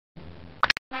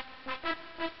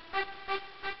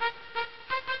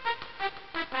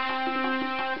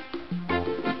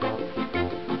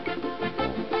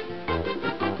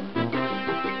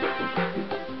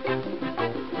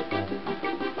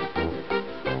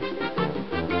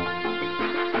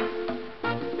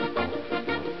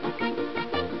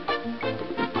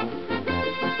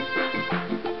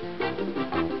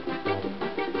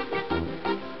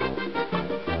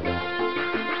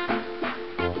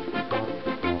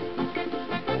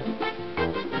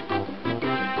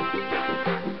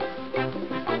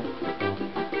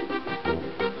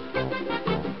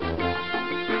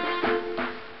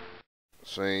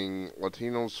saying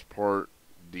Latinos support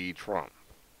D. Trump.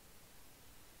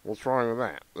 What's wrong with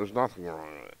that? There's nothing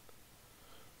wrong with it.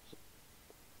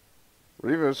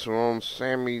 Rivas, who owns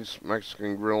Sammy's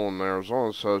Mexican Grill in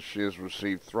Arizona, says she has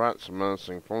received threats and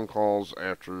menacing phone calls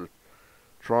after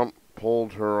Trump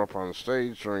pulled her up on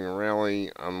stage during a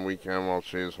rally on the weekend while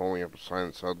she is holding up a sign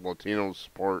that said Latinos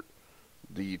support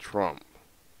D. Trump.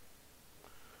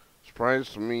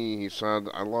 Surprised to me, he said,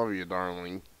 "I love you,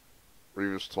 darling."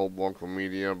 Rivas told local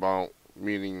media about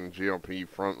meeting the GOP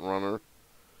frontrunner.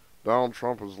 Donald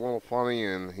Trump was a little funny,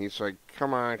 and he said,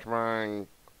 come on,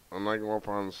 and I go up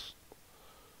on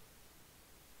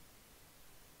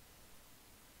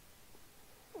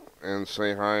and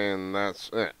say hi, and that's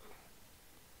it.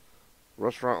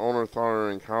 Restaurant owner thought her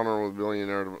encounter with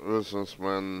billionaire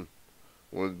businessmen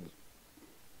would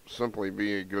simply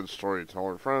be a good story to tell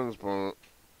her friends, but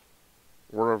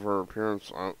word of her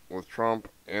appearance with Trump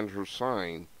and her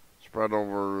sign spread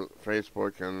over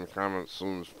Facebook, and comments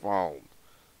soon followed.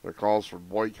 There are calls for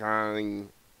boycotting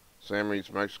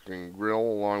Sammy's Mexican Grill,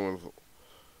 along with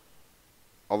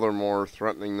other more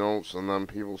threatening notes, and then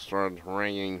people started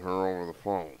haranguing her over the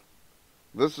phone.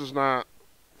 This is not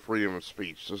freedom of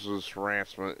speech. This is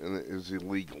harassment, and it is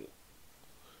illegal.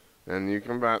 And you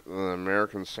come back to the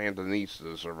American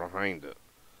Sandinistas are behind it.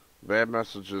 Bad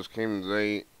messages came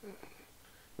today in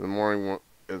the morning. When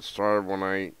it started when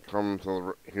I come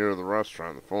to here to the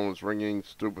restaurant. The phone was ringing,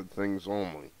 stupid things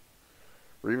only.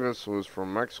 Rivas, who is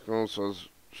from Mexico, says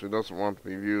she doesn't want to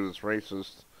be viewed as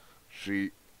racist,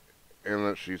 and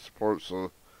that she supports the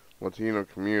Latino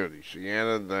community. She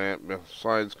added that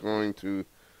besides going to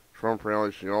Trump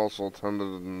rally, she also attended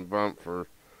an event for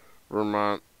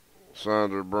Vermont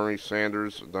Senator Bernie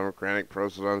Sanders, a Democratic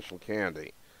presidential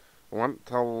candidate. I want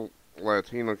to tell the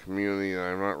Latino community that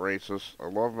I'm not racist. I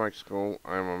love Mexico.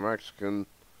 I am a Mexican.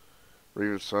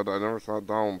 Rivas said, I never thought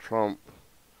Donald Trump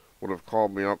would have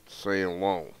called me up to say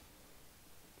hello.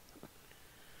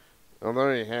 Now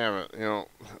there you have it.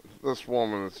 This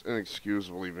woman is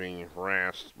inexcusably being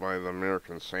harassed by the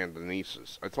American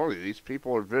Sandinistas. I told you, these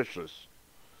people are vicious.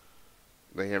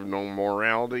 They have no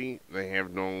morality. They're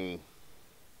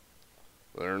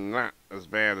not as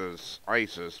bad as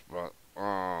ISIS, but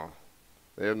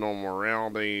they have no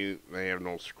morality. They have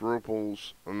no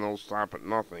scruples, and they'll stop at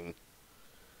nothing.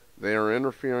 They are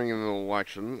interfering in the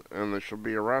election, and they should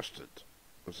be arrested.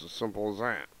 It's as simple as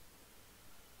that.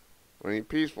 When you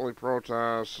peacefully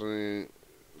protest and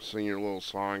sing your little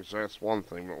songs, that's one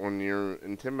thing. But when you're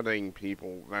intimidating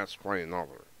people, that's quite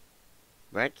another.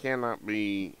 That cannot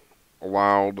be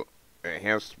allowed. It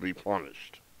has to be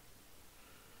punished.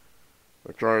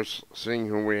 Of course, seeing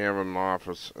who we have in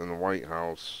office in the White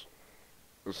House,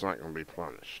 it's not going to be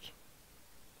punished.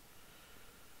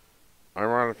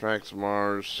 Ironic facts of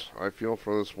Mars. I feel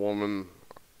for this woman.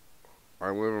 I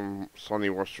live in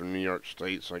sunny western New York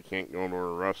State, so I can't go to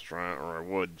a restaurant, or I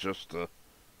would, just to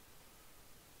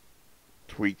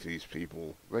tweak these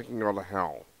people. They can go to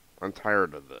hell. I'm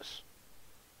tired of this.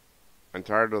 I'm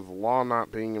tired of the law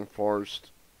not being enforced.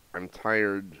 I'm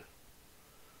tired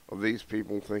of these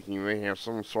people thinking they have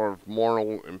some sort of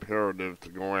moral imperative to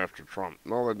go after Trump.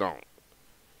 No, they don't.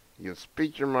 You can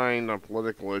speak your mind on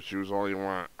political issues all you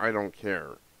want. I don't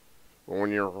care. But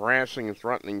when you're harassing and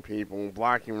threatening people,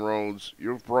 blocking roads,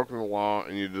 you've broken the law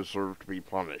and you deserve to be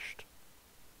punished.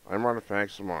 I'm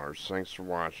Artifacts of Mars. Thanks for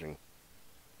watching.